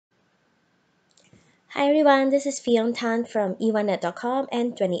Hi everyone, this is Fion Tan from e1net.com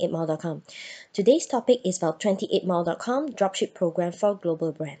and 28mall.com. Today's topic is about 28mall.com dropship program for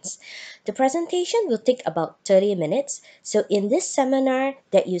global brands. The presentation will take about 30 minutes. So in this seminar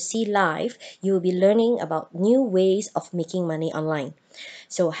that you see live, you will be learning about new ways of making money online.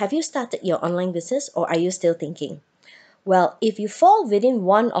 So have you started your online business or are you still thinking? Well, if you fall within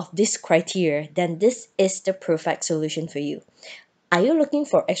one of these criteria, then this is the perfect solution for you. Are you looking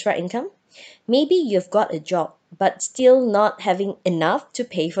for extra income? Maybe you've got a job, but still not having enough to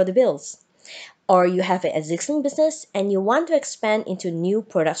pay for the bills. Or you have an existing business and you want to expand into new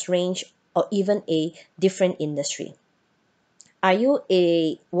products range or even a different industry. Are you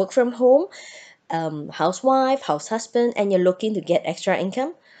a work from home housewife, house husband, and you're looking to get extra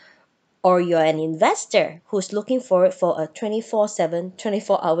income? Or you're an investor who's looking forward for a 24/7,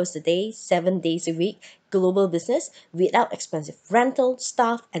 24 hours a day, 7 days a week global business without expensive rental,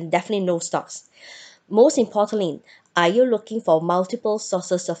 staff, and definitely no stocks. Most importantly, are you looking for multiple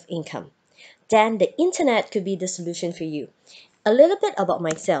sources of income? Then the internet could be the solution for you. A little bit about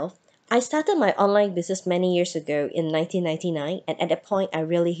myself. I started my online business many years ago in 1999, and at that point, I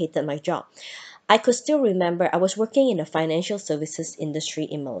really hated my job. I could still remember I was working in the financial services industry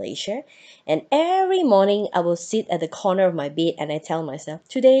in Malaysia, and every morning I will sit at the corner of my bed and I tell myself,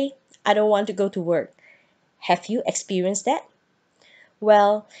 today I don't want to go to work. Have you experienced that?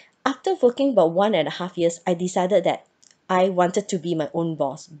 Well, after working about 1.5 years, I decided that I wanted to be my own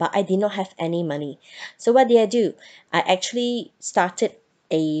boss, but I did not have any money. So what did I do? I actually started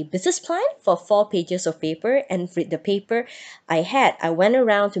a business plan for 4 pages of paper, and with the paper I went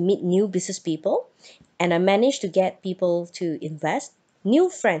around to meet new business people, and I managed to get people to invest, new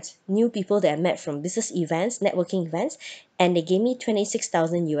friends, new people that I met from business events, networking events, and they gave me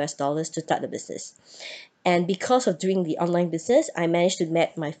 26,000 US dollars to start the business. And because of doing the online business, I managed to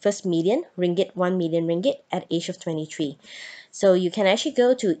make my first million ringgit, 1 million ringgit at age of 23. So you can actually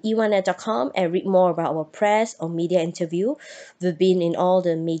go to e1net.com and read more about our press or media interview. We've been in all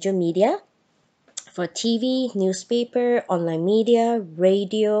the major media for TV, newspaper, online media,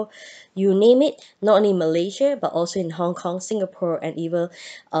 radio, you name it, not only in Malaysia, but also in Hong Kong, Singapore, and even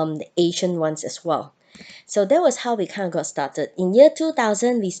the Asian ones as well. So that was how we kind of got started. In year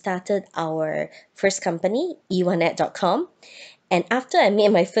 2000, we started our first company, e1net.com. And after I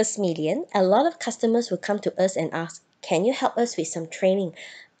made my first million, a lot of customers would come to us and ask, can you help us with some training?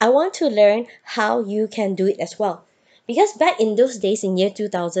 I want to learn how you can do it as well. Because back in those days, in year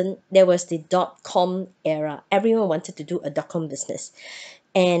 2000, there was the dot-com era. Everyone wanted to do a dot-com business.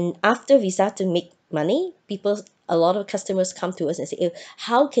 And after we start to make money, a lot of customers come to us and say,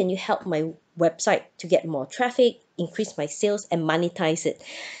 how can you help my website to get more traffic, increase my sales, and monetize it?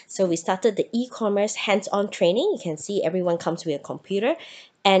 So we started the e-commerce hands-on training. You can see everyone comes with a computer,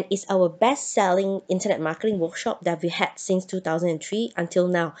 and it's our best-selling internet marketing workshop that we had since 2003 until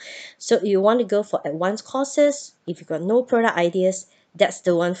now. So if you want to go for advanced courses, if you've got no product ideas, that's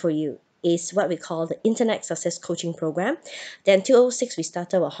the one for you. Is what we call the Internet Success Coaching Program. Then 2006, we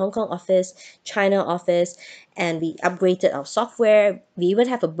started our Hong Kong office, China office, and we upgraded our software. We even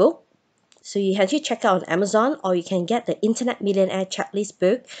have a book. So you can actually check out on Amazon, or you can get the Internet Millionaire Checklist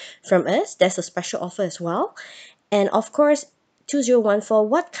book from us. There's a special offer as well. And of course, 2014,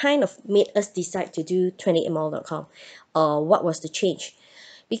 what kind of made us decide to do 28mall.com? Or what was the change?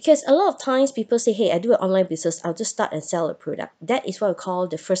 Because a lot of times people say, hey, I do an online business, I'll just start and sell a product. That is what we call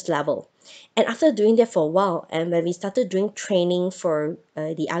the first level. And after doing that for a while, and when we started doing training for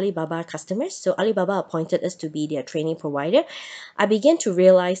the Alibaba customers, so Alibaba appointed us to be their training provider, I began to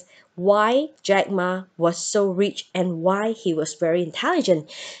realize why Jack Ma was so rich and why he was very intelligent.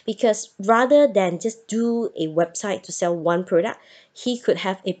 Because rather than just do a website to sell one product, he could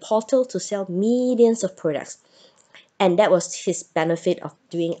have a portal to sell millions of products. And that was his benefit of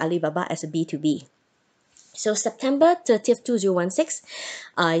doing Alibaba as a B2B. So September 30th, 2016,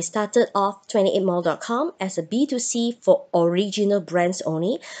 I started off 28mall.com as a B2C for original brands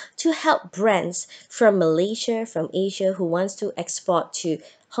only to help brands from Malaysia, from Asia who wants to export to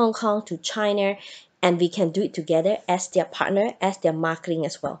Hong Kong, to China, and we can do it together as their partner, as their marketing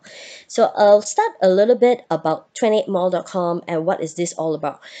as well. So I'll start a little bit about 28mall.com and what is this all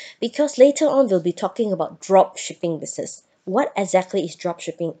about. Because later on we'll be talking about drop shipping business. What exactly is drop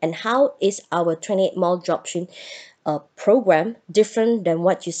shipping and how is our 28mall dropshipping program different than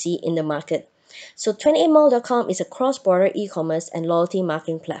what you see in the market? So 28mall.com is a cross-border e-commerce and loyalty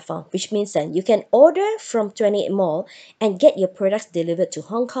marketing platform, which means that you can order from 28mall and get your products delivered to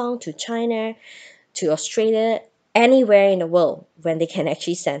Hong Kong, to China, to Australia, anywhere in the world when they can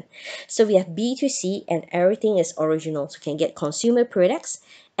actually send. So we have B2C and everything is original. So you can get consumer products.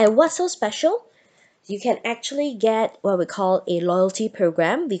 And what's so special? You can actually get what we call a loyalty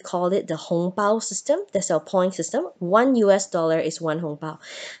program. We call it the Hongbao system. That's our point system. $1 is one Hongbao.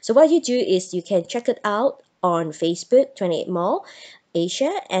 So what you do is you can check it out on Facebook, 28 Mall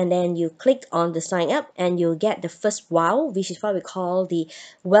Asia, and then you click on the sign up and you'll get the first wow, which is what we call the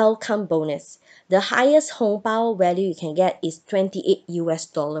welcome bonus. The highest Hongbao value you can get is 28 US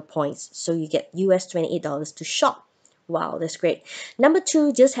dollar points. So you get US $28 to shop. Wow, that's great. Number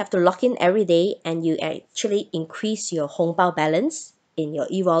two, just have to log in every day and you actually increase your Hongbao balance in your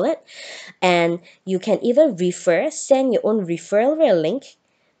e-wallet. And you can even send your own referral link.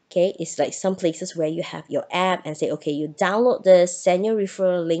 Okay, it's like some places where you have your app and say, okay, you download this, send your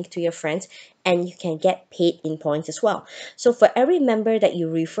referral link to your friends, and you can get paid in points as well. So for every member that you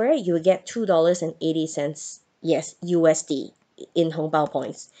refer, you will get $2.80, yes, USD in Hongbao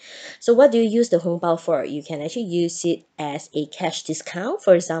points. So what do you use the Hongbao for? You can actually use it as a cash discount.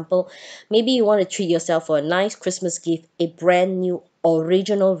 For example, maybe you want to treat yourself for a nice Christmas gift, a brand new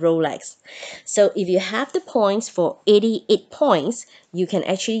original Rolex. So if you have the points for 88 points, you can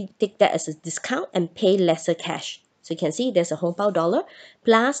actually take that as a discount and pay lesser cash. So you can see there's a Hongbao dollar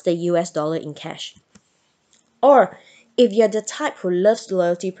plus the US dollar in cash. Or if you're the type who loves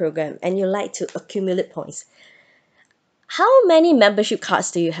loyalty program and you like to accumulate points, how many membership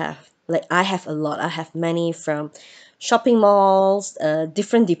cards do you have? Like I have a lot. I have many from shopping malls,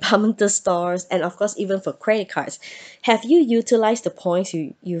 different departmental stores, and of course even for credit cards. Have you utilized the points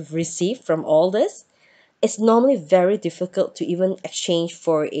you've received from all this? It's normally very difficult to even exchange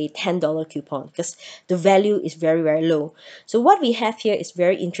for a $10 coupon because the value is very, very low. So what we have here is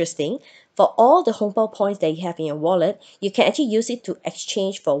very interesting. For all the Hongbao points that you have in your wallet, you can actually use it to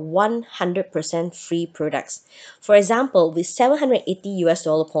exchange for 100% free products. For example, with 780 US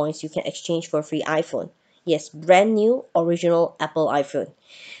dollar points, you can exchange for a free iPhone. Yes, brand new original Apple iPhone.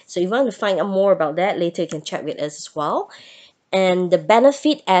 So if you want to find out more about that, later you can check with us as well. And the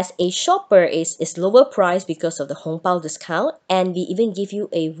benefit as a shopper is lower price because of the Hongbao discount, and we even give you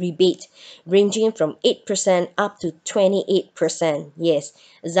a rebate ranging from 8% up to 28%. Yes,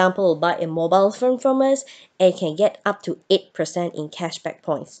 example, buy a mobile phone from us and can get up to 8% in cashback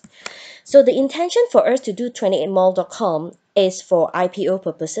points. So the intention for us to do 28mall.com is for IPO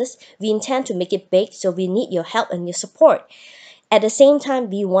purposes. We intend to make it big, so we need your help and your support. At the same time,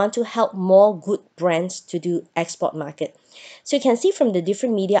 we want to help more good brands to do export market. So you can see from the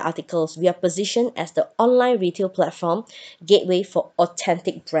different media articles, we are positioned as the online retail platform gateway for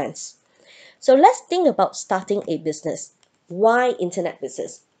authentic brands. So let's think about starting a business. Why internet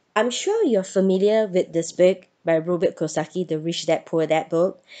business? I'm sure you're familiar with this book by Robert Kiyosaki, the Rich Dad Poor Dad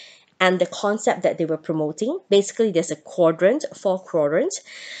book, and the concept that they were promoting. Basically, there's a quadrant, 4 quadrants.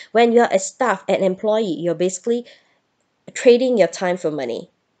 When you're a staff, an employee, you're basically trading your time for money.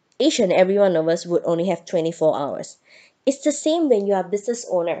 Each and every one of us would only have 24 hours. It's the same when you are a business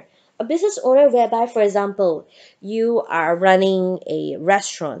owner. A business owner whereby, for example, you are running a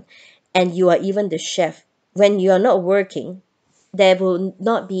restaurant and you are even the chef. When you are not working, there will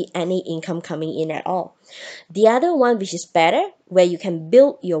not be any income coming in at all. The other one, which is better, where you can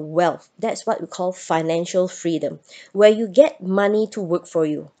build your wealth. That's what we call financial freedom, where you get money to work for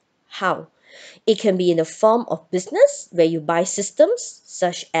you. How? It can be in the form of business where you buy systems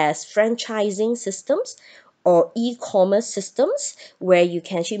such as franchising systems or e-commerce systems where you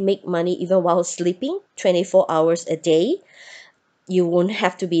can actually make money even while sleeping 24 hours a day. You won't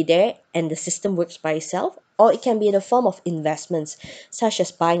have to be there and the system works by itself. Or it can be in the form of investments such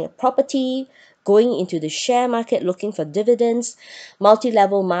as buying a property, going into the share market looking for dividends,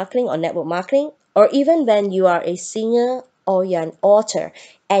 multi-level marketing or network marketing, or even when you are a singer or you're an author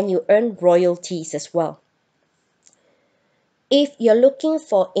and you earn royalties as well. If you're looking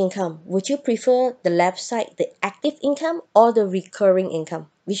for income, would you prefer the left side, the active income, or the recurring income?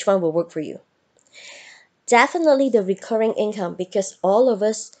 Which one will work for you? Definitely the recurring income, because all of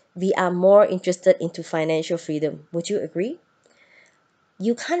us, we are more interested into financial freedom. Would you agree?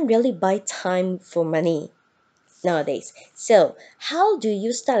 You can't really buy time for money nowadays. So how do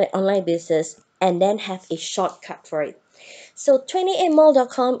you start an online business and then have a shortcut for it? So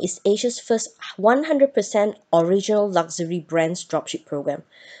 28mall.com is Asia's first 100% original luxury brands dropship program.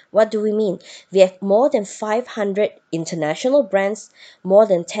 What do we mean? We have more than 500 international brands, more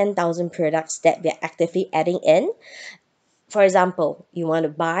than 10,000 products that we are actively adding in. For example, you want to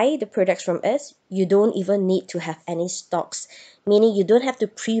buy the products from us, you don't even need to have any stocks, meaning you don't have to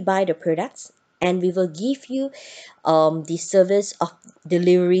pre-buy the products, and we will give you the service of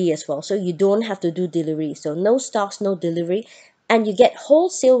delivery as well. So you don't have to do delivery. So no stocks, no delivery, and you get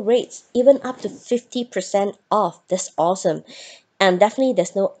wholesale rates, even up to 50% off. That's awesome. And definitely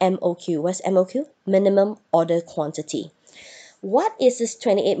there's no MOQ. What's MOQ? Minimum order quantity. What is this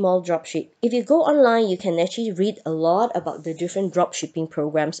 28 mall dropship? If you go online, you can actually read a lot about the different drop shipping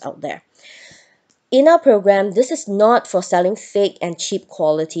programs out there. In our program, this is not for selling fake and cheap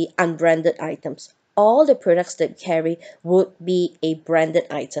quality unbranded items. All the products that we carry would be a branded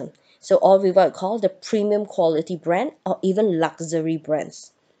item. So all we would call the premium quality brand or even luxury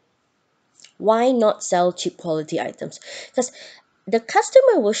brands. Why not sell cheap quality items? Because the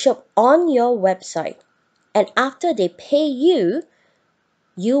customer will shop on your website, and after they pay you,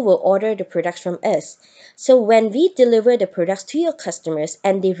 you will order the products from us. So when we deliver the products to your customers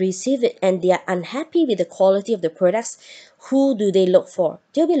and they receive it and they are unhappy with the quality of the products, who do they look for?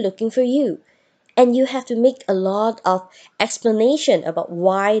 They'll be looking for you. And you have to make a lot of explanation about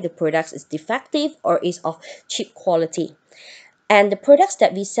why the products is defective or is of cheap quality. And the products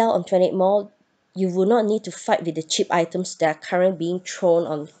that we sell on 28 Mall, you will not need to fight with the cheap items that are currently being thrown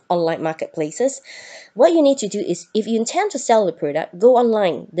on online marketplaces. What you need to do is, if you intend to sell the product, go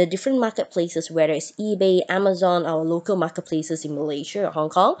online. The different marketplaces, whether it's eBay, Amazon, our local marketplaces in Malaysia or Hong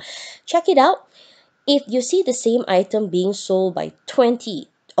Kong, check it out. If you see the same item being sold by 20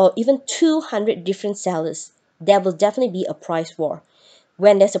 or even 200 different sellers, there will definitely be a price war.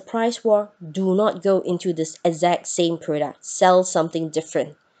 When there's a price war, do not go into this exact same product. Sell something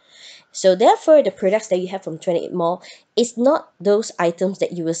different. So therefore, the products that you have from 28 Mall is not those items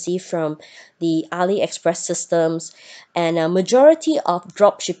that you will see from the AliExpress systems, and a majority of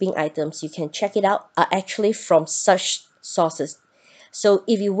drop shipping items, you can check it out, are actually from such sources. So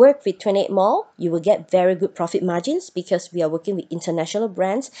if you work with 28 Mall, you will get very good profit margins because we are working with international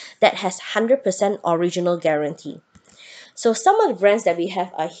brands that has 100% original guarantee. So some of the brands that we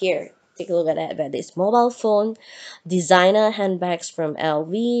have are here. Take a look at that. Whether it's mobile phone, designer handbags from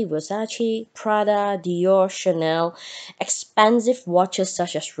LV, Versace, Prada, Dior, Chanel, expensive watches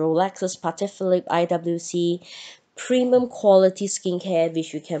such as Rolexes, Patek Philippe, IWC, premium quality skincare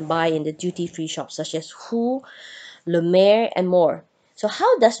which you can buy in the duty-free shops such as Whoo, Le Mer, and more. So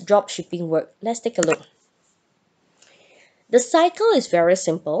how does drop shipping work? Let's take a look. The cycle is very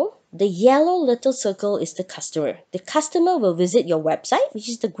simple. The yellow little circle is the customer. The customer will visit your website, which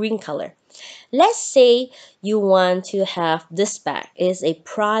is the green color. Let's say you want to have this bag. It's a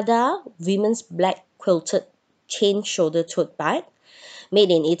Prada women's black quilted chain shoulder tote bag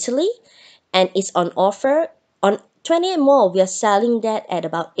made in Italy, and it's on offer on 28 Mall. We are selling that at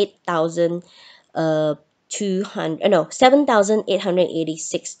about 8,000 200 no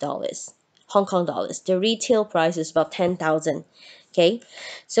 $7,886 Hong Kong dollars. The retail price is about 10,000. Okay,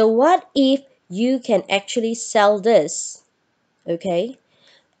 so what if you can actually sell this, okay,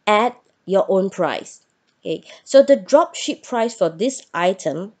 at your own price? Okay, so the drop ship price for this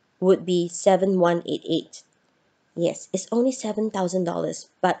item would be 7,188. Yes, it's only $7,000,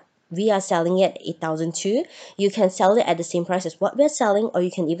 but we are selling it at 8,002. You can sell it at the same price as what we're selling, or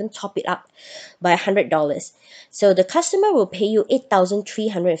you can even top it up by $100. So the customer will pay you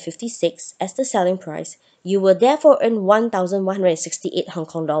 8,356 as the selling price. You will therefore earn 1,168 Hong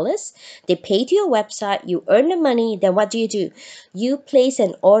Kong dollars. They pay to your website, you earn the money, then what do? You place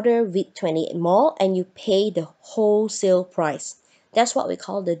an order with 28 Mall and you pay the wholesale price. That's what we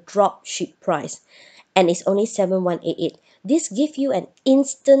call the drop ship price, and it's only 7,188. This gives you an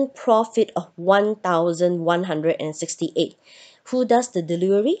instant profit of 1,168. Who does the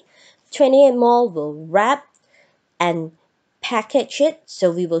delivery? 28 Mall will wrap and package it,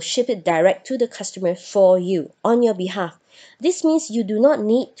 so we will ship it direct to the customer for you on your behalf. This means you do not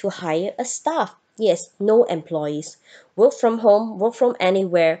need to hire a staff. Yes, no employees. Work from home, work from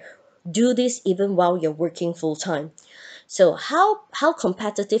anywhere. Do this even while you're working full time. So how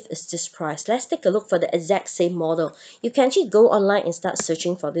competitive is this price? Let's take a look for the exact same model. You can actually go online and start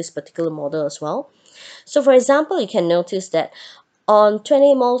searching for this particular model as well. So for example, you can notice that on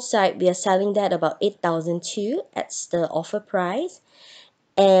 20 Mall site, we are selling that about 8,002. That's the offer price.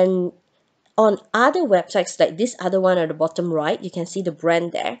 And on other websites like this other one at the bottom right, you can see the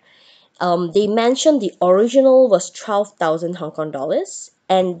brand there. They mentioned the original was 12,000 Hong Kong dollars,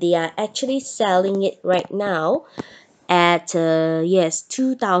 and they are actually selling it right now at yes,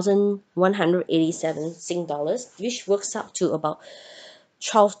 2,187 Sing dollars, which works up to about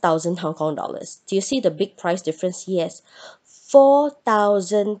 12,000 Hong Kong dollars. Do you see the big price difference? Yes,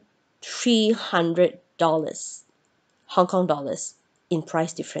 $4,300 Hong Kong dollars in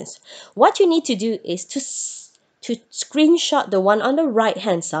price difference. What you need to do is to to screenshot the one on the right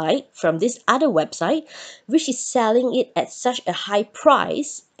hand side from this other website, which is selling it at such a high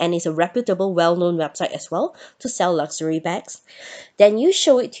price and is a reputable, well-known website as well to sell luxury bags. Then you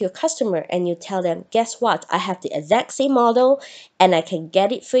show it to your customer and you tell them, guess what? I have the exact same model and I can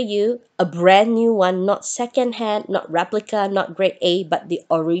get it for you, a brand new one, not second hand, not replica, not grade A, but the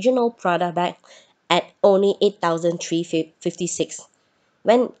original Prada bag at only 8,356.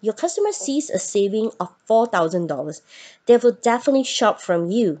 When your customer sees a saving of $4,000, they will definitely shop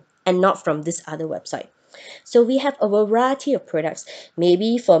from you and not from this other website. So we have a variety of products.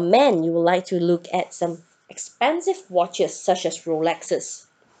 Maybe for men, you would like to look at some expensive watches such as Rolexes.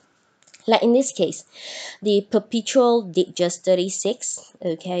 Like in this case, the Perpetual Ditjas 36.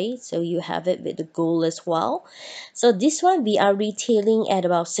 Okay, so you have it with the gold as well. So this one we are retailing at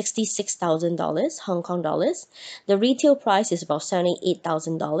about $66,000 Hong Kong dollars. The retail price is about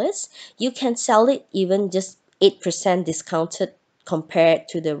 $78,000. You can sell it even just 8% discounted compared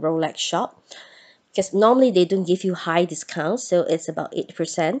to the Rolex shop, because normally they don't give you high discounts, so it's about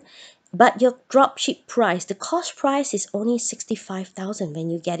 8%. But your dropship price, the cost price is only 65,000 when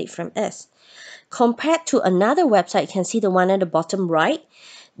you get it from us. Compared to another website, you can see the one at the bottom right,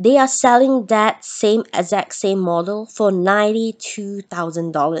 they are selling that exact same model for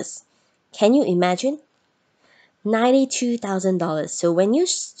 $92,000. Can you imagine? $92,000. So when you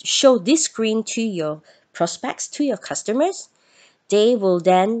show this screen to your prospects, to your customers, they will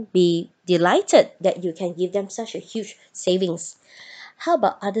then be delighted that you can give them such a huge savings. How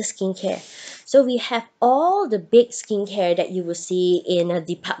about other skincare? So we have all the big skincare that you will see in a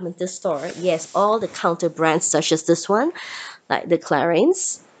departmental store. Yes, all the counter brands such as this one, like the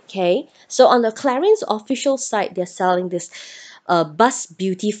Clarins. Okay, so on the Clarins official site, they're selling this Bust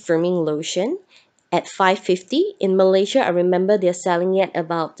Beauty Firming Lotion at 550. In Malaysia, I remember they're selling it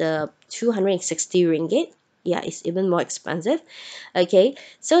about 260 ringgit. Yeah, it's even more expensive. Okay,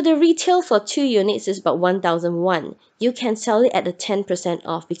 so the retail for 2 units is about 1,001. You can sell it at a 10%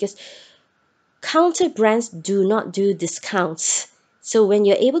 off because counter brands do not do discounts. So when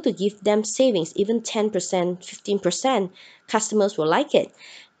you're able to give them savings, even 10%, 15%, customers will like it.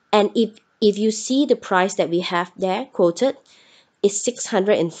 And if you see the price that we have there quoted, is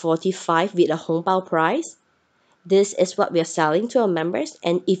 645 with a Hongbao price. This is what we are selling to our members,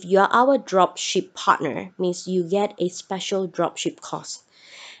 and if you are our dropship partner, means you get a special dropship cost.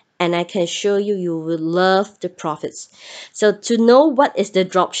 And I can assure you, you will love the profits. So to know what is the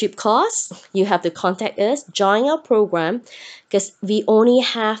dropship cost, you have to contact us, join our program, because we only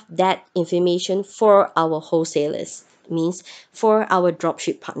have that information for our wholesalers, means for our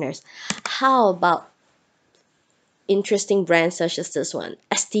dropship partners. How about interesting brands such as this one,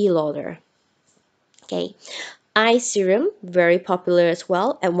 Estee Lauder? Okay, eye serum, very popular as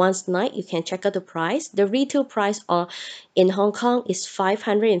well. At once night, you can check out the price. The retail price in Hong Kong is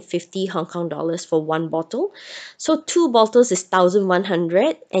 550 Hong Kong dollars for one bottle. So two bottles is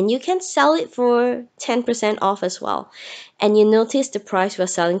 1,100, and you can sell it for 10% off as well. And you notice the price we're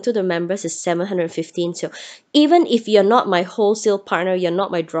selling to the members is 715. So even if you're not my wholesale partner, you're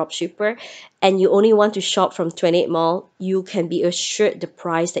not my drop shipper, and you only want to shop from 28 Mall, you can be assured the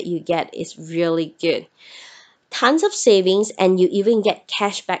price that you get is really good. Tons of savings, and you even get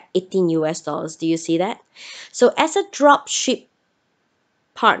cashback 18 US dollars. Do you see that? So as a drop ship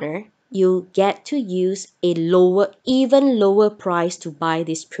partner, you get to use a even lower price to buy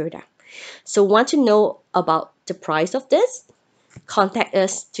this product. So want to know about the price of this? Contact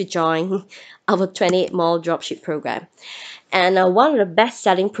us to join our 28 Mall dropship program. And one of the best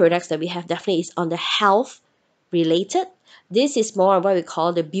selling products that we have definitely is on the health related. This is more of what we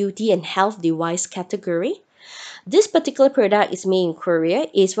call the beauty and health device category. This particular product is made in Korea.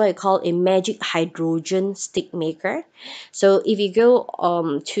 It's what I call a magic hydrogen stick maker. So if you go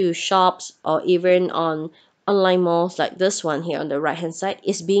to shops or even on online malls like this one here on the right hand side,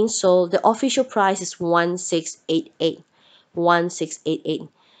 is being sold. The official price is 1688. 1688.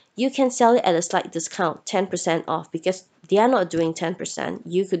 You can sell it at a slight discount, 10% off, because they are not doing 10%.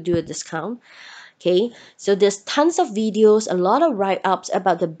 You could do a discount. Okay, so there's tons of videos, a lot of write-ups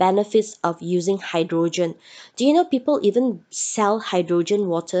about the benefits of using hydrogen. Do you know people even sell hydrogen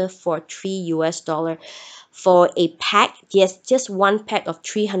water for $3 for a pack? Yes, just one pack of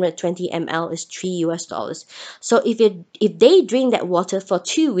 320 ml is $3. So if they drink that water for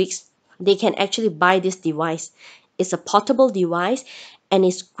 2 weeks, they can actually buy this device. It's a portable device, and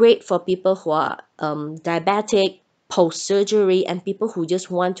it's great for people who are diabetic, post-surgery, and people who just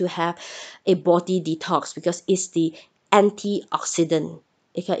want to have a body detox, because it's the antioxidant.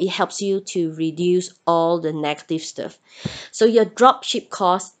 It helps you to reduce all the negative stuff. So your dropship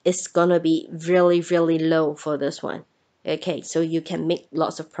cost is gonna be really, really low for this one. Okay, so you can make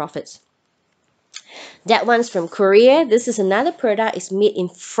lots of profits. That one's from Korea. This is another product. It's made in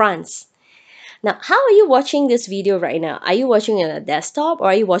France. Now, how are you watching this video right now? Are you watching on a desktop or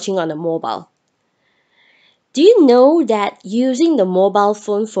are you watching on a mobile? Do you know that using the mobile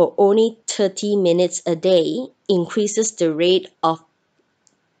phone for only 30 minutes a day increases the rate of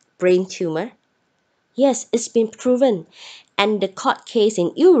brain tumor? Yes, it's been proven. And the court case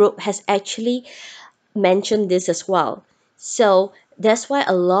in Europe has actually mentioned this as well. So that's why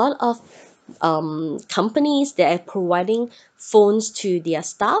a lot of companies that are providing phones to their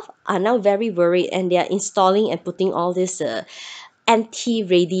staff are now very worried, and they are installing and putting all these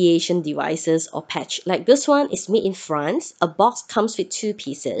anti-radiation devices or patch. Like this one is made in France. A box comes with 2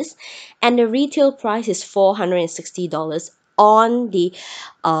 pieces, and the retail price is $460 on the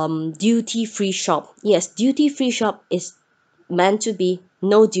duty-free shop. Yes, duty-free shop is meant to be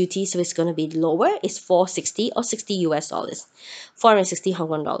no duty, so it's going to be lower. It's 460 or 60 US dollars, 460 Hong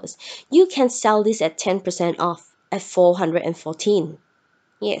Kong dollars. You can sell this at 10% off at 414.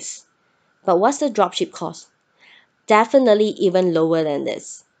 Yes, but what's the dropship cost? Definitely even lower than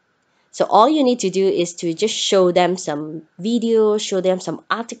this. So all you need to do is to just show them some videos, show them some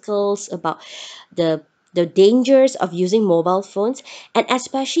articles about the the dangers of using mobile phones, and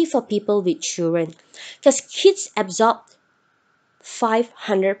especially for people with children, because kids absorb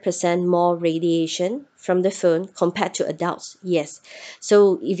 500% more radiation from the phone compared to adults. Yes.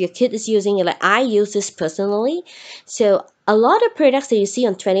 So if your kid is using it, like I use this personally. So a lot of products that you see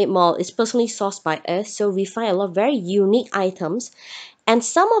on 28 Mall is personally sourced by us. So we find a lot of very unique items. And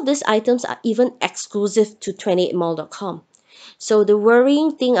some of these items are even exclusive to 28mall.com. So the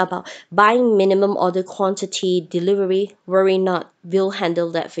worrying thing about buying minimum order quantity delivery, worry not, we'll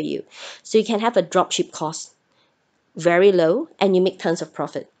handle that for you. So you can have a dropship cost very low and you make tons of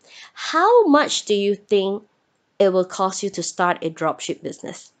profit. How much do you think it will cost you to start a dropship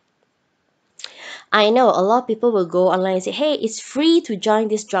business? I know a lot of people will go online and say, hey, it's free to join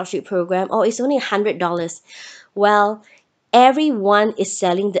this dropship program, or it's only $100. Well, everyone is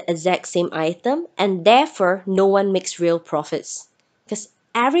selling the exact same item, and therefore no one makes real profits because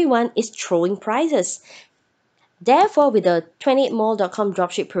everyone is throwing prices. Therefore, with the 28mall.com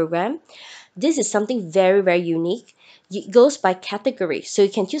dropship program, this is something very, very unique. It goes by category. So you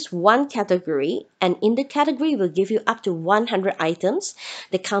can choose one category, and in the category will give you up to 100 items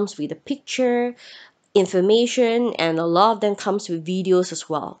that comes with a picture, information, and a lot of them comes with videos as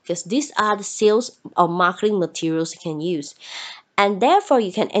well, because these are the sales or marketing materials you can use. And therefore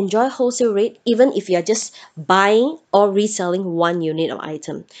you can enjoy wholesale rate even if you're just buying or reselling one unit of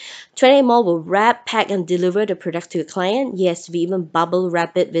item. 28 Mall will wrap, pack, and deliver the product to your client. Yes, we even bubble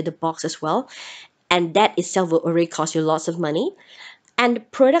wrap it with the box as well, and that itself will already cost you lots of money. And the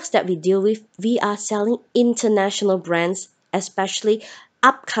products that we deal with, we are selling international brands, especially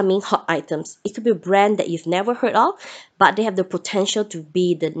upcoming hot items. It could be a brand that you've never heard of, but they have the potential to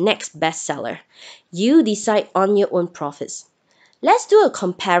be the next bestseller. You decide on your own profits. Let's do a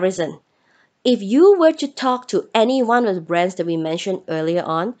comparison. If you were to talk to any one of the brands that we mentioned earlier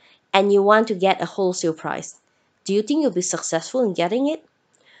on, and you want to get a wholesale price, do you think you'll be successful in getting it?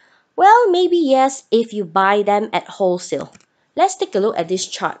 Well, maybe yes if you buy them at wholesale. Let's take a look at this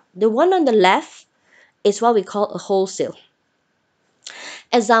chart. The one on the left is what we call a wholesale.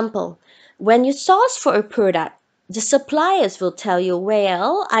 Example, when you source for a product, the suppliers will tell you,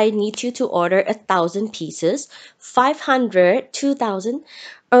 well, I need you to order 1,000 pieces, 500, 2,000,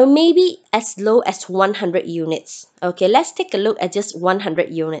 or maybe as low as 100 units. Okay, let's take a look at just 100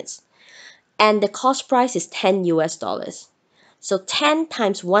 units. And the cost price is 10 US dollars. So 10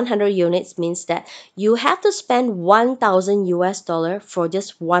 times 100 units means that you have to spend 1,000 US dollar for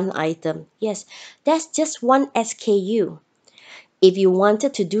just one item. Yes, that's just one SKU. If you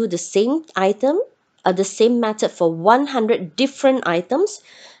wanted to do the same item or the same method for 100 different items,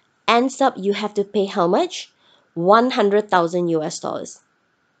 ends up you have to pay how much? 100,000 US dollars.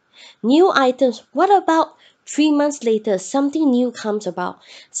 New items, what about 3 months later, something new comes about.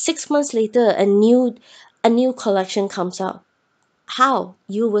 6 months later, a new collection comes out. How?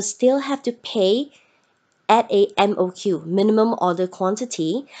 You will still have to pay at a MOQ, minimum order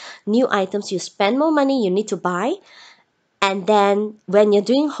quantity. New items, you spend more money, you need to buy. And then when you're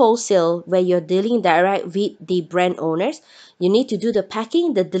doing wholesale, where you're dealing direct with the brand owners, you need to do the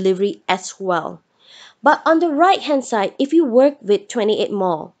packing, the delivery as well. But on the right hand side, if you work with 28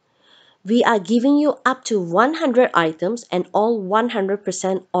 Mall, we are giving you up to 100 items and all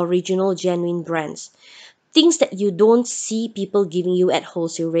 100% original genuine brands. things that you don't see people giving you at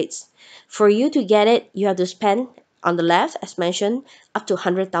wholesale rates. For you to get it, you have to spend on the left, as mentioned, up to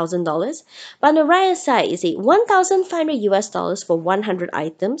 $100,000. But on the right side is a 1,500 US dollars for 100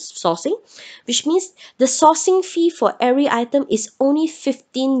 items sourcing, which means the sourcing fee for every item is only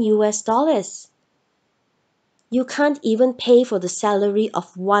 15 US dollars. You can't even pay for the salary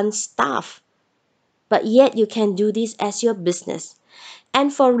of one staff, but yet you can do this as your business.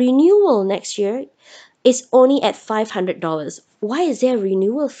 And for renewal next year, it's only at $500. Why is there a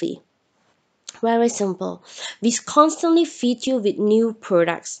renewal fee? Very simple. We constantly feed you with new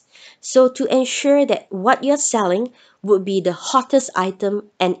products. So to ensure that what you're selling would be the hottest item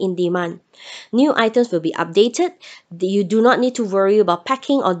and in demand. New items will be updated. You do not need to worry about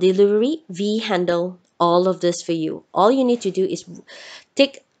packing or delivery. We handle all of this for you. All you need to do is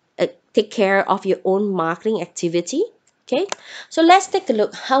take take care of your own marketing activity. Okay, so let's take a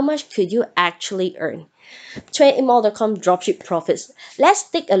look. How much could you actually earn? 28mall.com dropship profits. Let's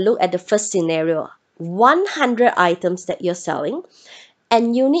take a look at the first scenario. 100 items that you're selling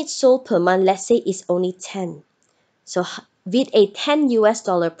and units sold per month, let's say is only 10. So with a 10 US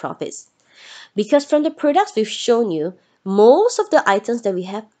dollar profits. Because from the products we've shown you, most of the items that we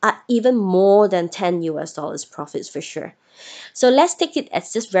have are even more than 10 US dollars profits for sure. So let's take it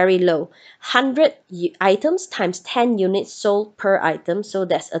as just very low. 100 items times 10 units sold per item. So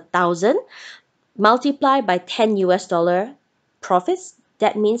that's 1,000. Multiply by 10 US dollar profits.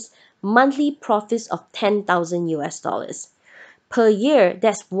 That means monthly profits of 10,000 US dollars. Per year,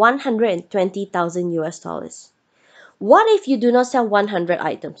 that's 120,000 US dollars. What if you do not sell 100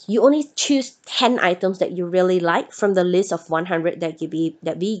 items? You only choose 10 items that you really like from the list of 100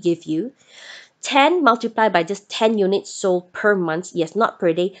 that we give you. 10 multiplied by just 10 units sold per month. Yes, not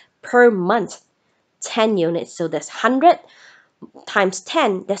per day, per month. 10 units. So that's 100 times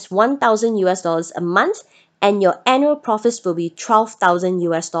 10. That's 1,000 US dollars a month. And your annual profits will be 12,000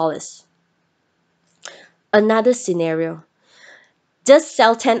 US dollars. Another scenario. Just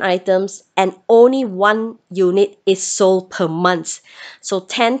sell 10 items and only one unit is sold per month. So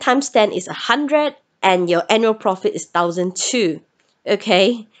 10 times 10 is 100 and your annual profit is 1,002.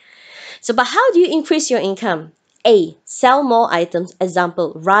 Okay? So, but how do you increase your income? A, sell more items.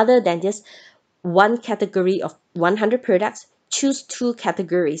 Example, rather than just one category of 100 products, choose two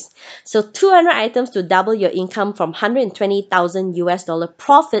categories. So 200 items to double your income from 120,000 US dollar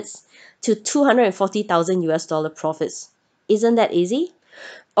profits to 240,000 US dollar profits. Isn't that easy?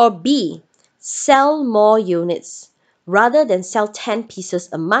 Or B, sell more units. Rather than sell 10 pieces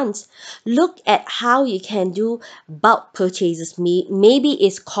a month, look at how you can do bulk purchases. Maybe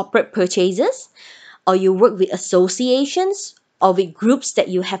it's corporate purchases, or you work with associations or with groups that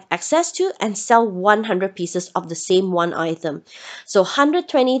you have access to and sell 100 pieces of the same one item. So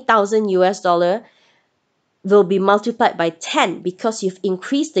 120,000 US dollar will be multiplied by 10 because you've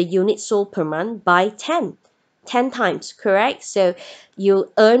increased the units sold per month by 10 times, correct? So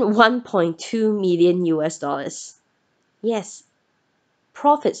you earn 1.2 million US dollars. Yes,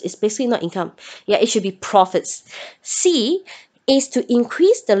 profits is basically not income. Yeah, it should be profits. C is to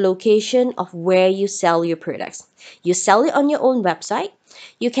increase the location of where you sell your products. You sell it on your own website.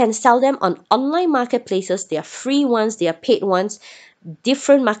 You can sell them on online marketplaces. There are free ones, there are paid ones,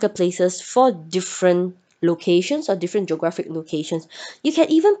 different marketplaces for different locations or different geographic locations. You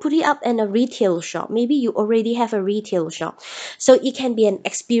can even put it up in a retail shop. Maybe you already have a retail shop. So it can be an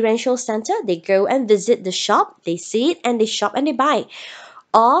experiential center. They go and visit the shop, they see it and they shop and they buy.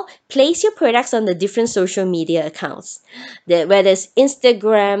 Or place your products on the different social media accounts, whether it's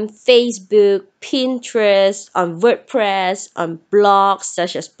Instagram, Facebook, Pinterest, on WordPress, on blogs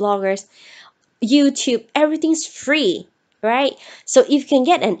such as bloggers, YouTube. Everything's free, right? So if you can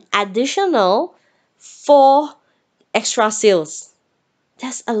get an additional 4 extra sales,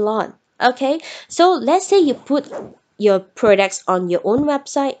 that's a lot. Okay, so let's say you put your products on your own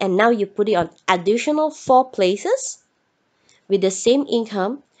website and now you put it on additional 4 places with the same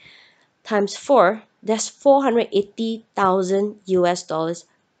income times 4, that's 480,000 US dollars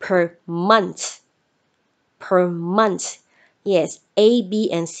per month. Per month. Yes, A, B,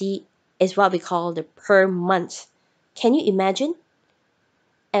 and C is what we call the per month. Can you imagine?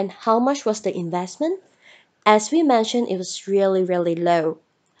 And how much was the investment? As we mentioned, it was really, really low.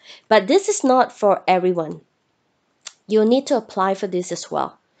 But this is not for everyone. You need to apply for this as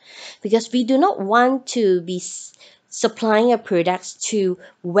well, because we do not want to be supplying your products to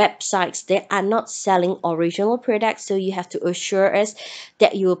websites that are not selling original products. So you have to assure us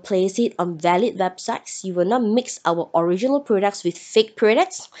that you will place it on valid websites. You will not mix our original products with fake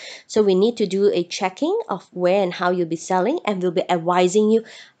products. So we need to do a checking of where and how you'll be selling, and we'll be advising you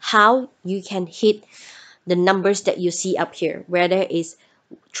how you can hit the numbers that you see up here, whether it's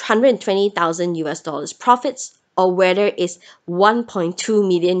 120,000 US dollars profits or whether it's 1.2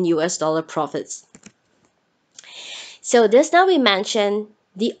 million US dollar profits. So just now we mentioned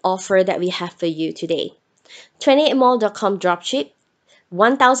the offer that we have for you today. 28mall.com dropship,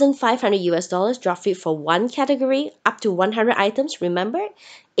 1,500 US dollars dropship for one category up to 100 items. Remember,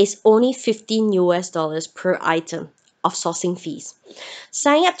 it's only 15 US dollars per item of sourcing fees.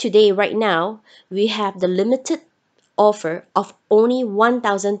 Sign up today right now. We have the limited offer of only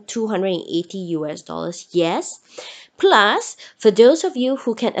 1,280 US dollars. Yes. Plus, for those of you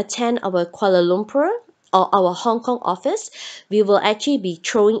who can attend our Kuala Lumpur or our Hong Kong office, we will actually be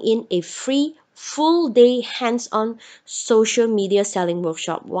throwing in a free full day hands-on social media selling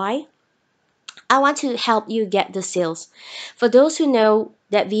workshop. Why? I want to help you get the sales. For those who know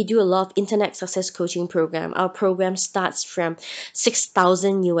that we do a lot of internet success coaching program, our program starts from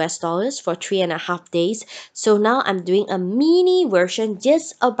 6,000 US dollars for 3.5 days. So now I'm doing a mini version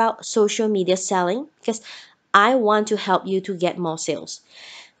just about social media selling because I want to help you to get more sales.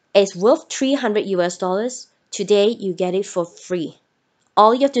 It's worth 300 US dollars. Today you get it for free.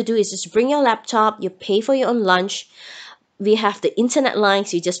 All you have to do is just bring your laptop, you pay for your own lunch. We have the internet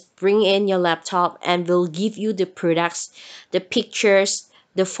lines, you just bring in your laptop and we'll give you the products, the pictures,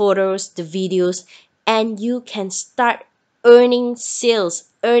 the photos, the videos, and you can start earning sales,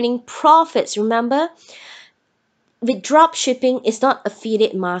 earning profits. Remember, with drop shipping, it's not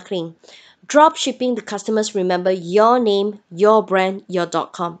affiliate marketing. Drop shipping, the customers remember your name, your brand, your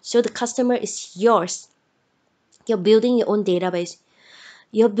 .com. So the customer is yours. You're building your own database.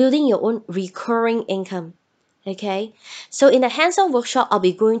 You're building your own recurring income. Okay, so in the hands-on workshop, I'll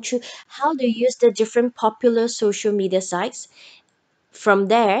be going through how to use the different popular social media sites. From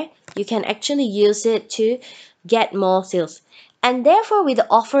there, you can actually use it to get more sales. And therefore, with the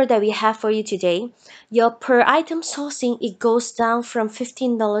offer that we have for you today, your per item sourcing, it goes down from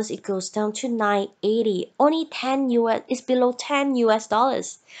 $15, it goes down to $9.80. Only 10 US, it's below 10 US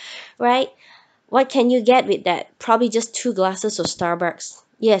dollars, right? What can you get with that? Probably just 2 glasses of Starbucks.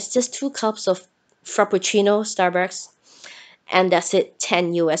 Yes, just 2 cups of Frappuccino Starbucks, and that's it,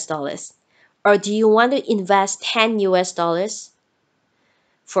 10 US dollars. Or do you want to invest 10 US dollars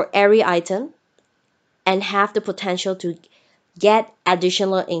for every item and have the potential to get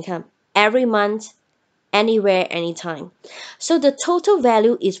additional income every month, anywhere, anytime? So the total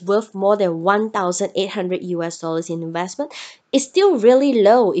value is worth more than 1,800 US dollars in investment. It's still really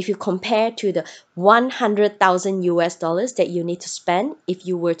low if you compare to the 100,000 US dollars that you need to spend if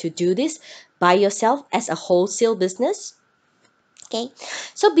you were to do this by yourself as a wholesale business. Okay,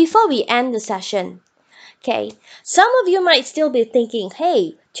 so before we end the session, okay, some of you might still be thinking,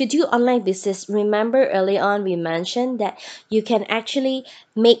 hey, to do online business, remember early on we mentioned that you can actually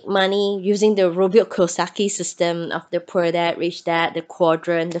make money using the Robert Kiyosaki system of the poor dad, rich dad, the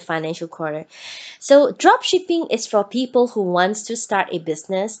quadrant, the financial quarter. So drop shipping is for people who wants to start a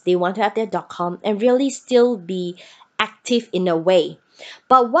business, they want to have their .com and really still be active in a way.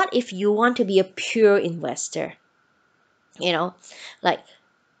 But what if you want to be a pure investor? You know, like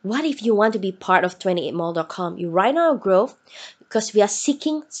what if you want to be part of 28mall.com? You write on our growth because we are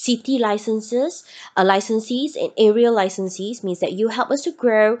seeking city licenses, licensees and area licensees means that you help us to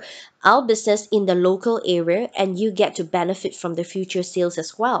grow our business in the local area and you get to benefit from the future sales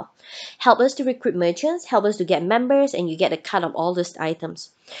as well. Help us to recruit merchants, help us to get members, and you get a cut of all these items.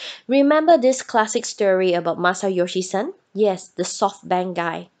 Remember this classic story about Masayoshi-san? Yes, the SoftBank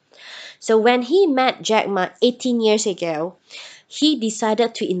guy. So when he met Jack Ma 18 years ago, he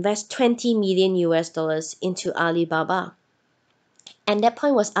decided to invest 20 million US dollars into Alibaba. And that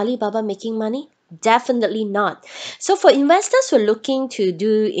point, was Alibaba making money? Definitely not. So for investors who are looking to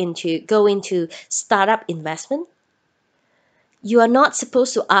go into startup investment, you are not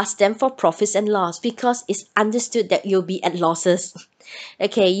supposed to ask them for profits and loss because it's understood that you'll be at losses.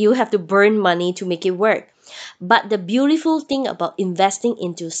 Okay, you have to burn money to make it work. But the beautiful thing about investing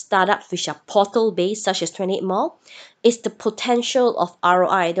into startups which are portal based, such as 28 Mall, is the potential of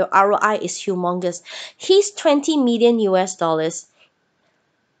ROI. The ROI is humongous. His 20 million US dollars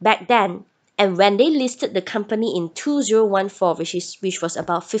back then, and when they listed the company in 2014, which was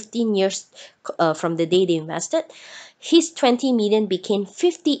about 15 years from the day they invested, his 20 million became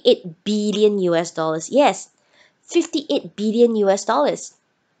 58 billion US dollars. Yes, 58 billion US dollars.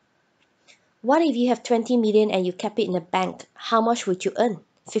 What if you have 20 million and you kept it in the bank? How much would you earn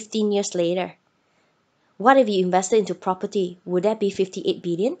 15 years later? What if you invested into property? Would that be 58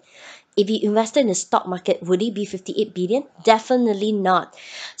 billion? If you invested in the stock market, would it be 58 billion? Definitely not.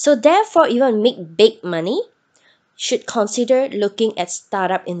 So therefore, if you want to make big money, should consider looking at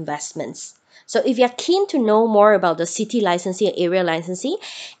startup investments. So if you're keen to know more about the city licensing and area licensing,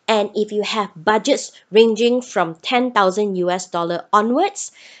 and if you have budgets ranging from 10,000 US dollar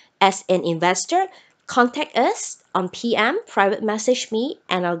onwards as an investor, contact us on PM, private message me,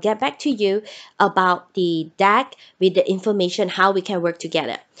 and I'll get back to you about the deck with the information how we can work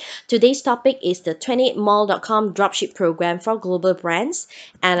together. Today's topic is the 28mall.com dropship program for global brands,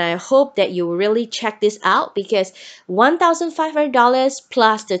 and I hope that you will really check this out because $1,500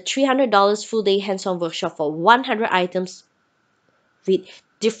 plus the $300 full day hands-on workshop for 100 items with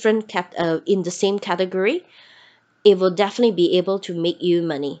different in the same category, it will definitely be able to make you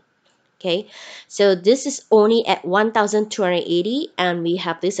money. Okay, so this is only at 1,280 and we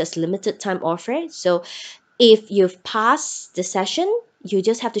have this as limited time offer. So if you've passed the session, you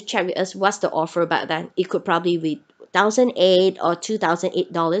just have to check with us what's the offer about that. It could probably be 1,008 or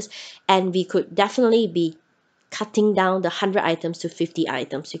 $2,008, and we could definitely be cutting down the 100 items to 50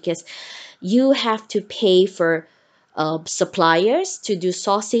 items because you have to pay for suppliers to do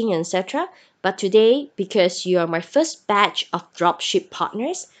sourcing, etc. But today, because you are my first batch of dropship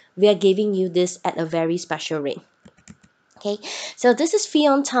partners, we are giving you this at a very special rate. Okay, so this is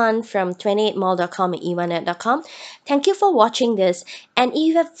Fion Tan from 28mall.com and evanet.com. Thank you for watching this. And if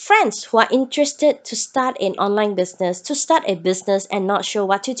you have friends who are interested to start an online business, to start a business and not sure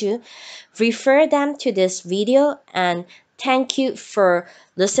what to do, refer them to this video. And thank you for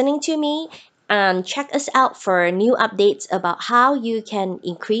listening to me. And check us out for new updates about how you can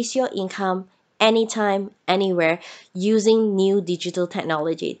increase your income anytime, anywhere using new digital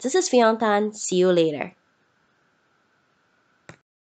technology. This is Fion Tan. See you later.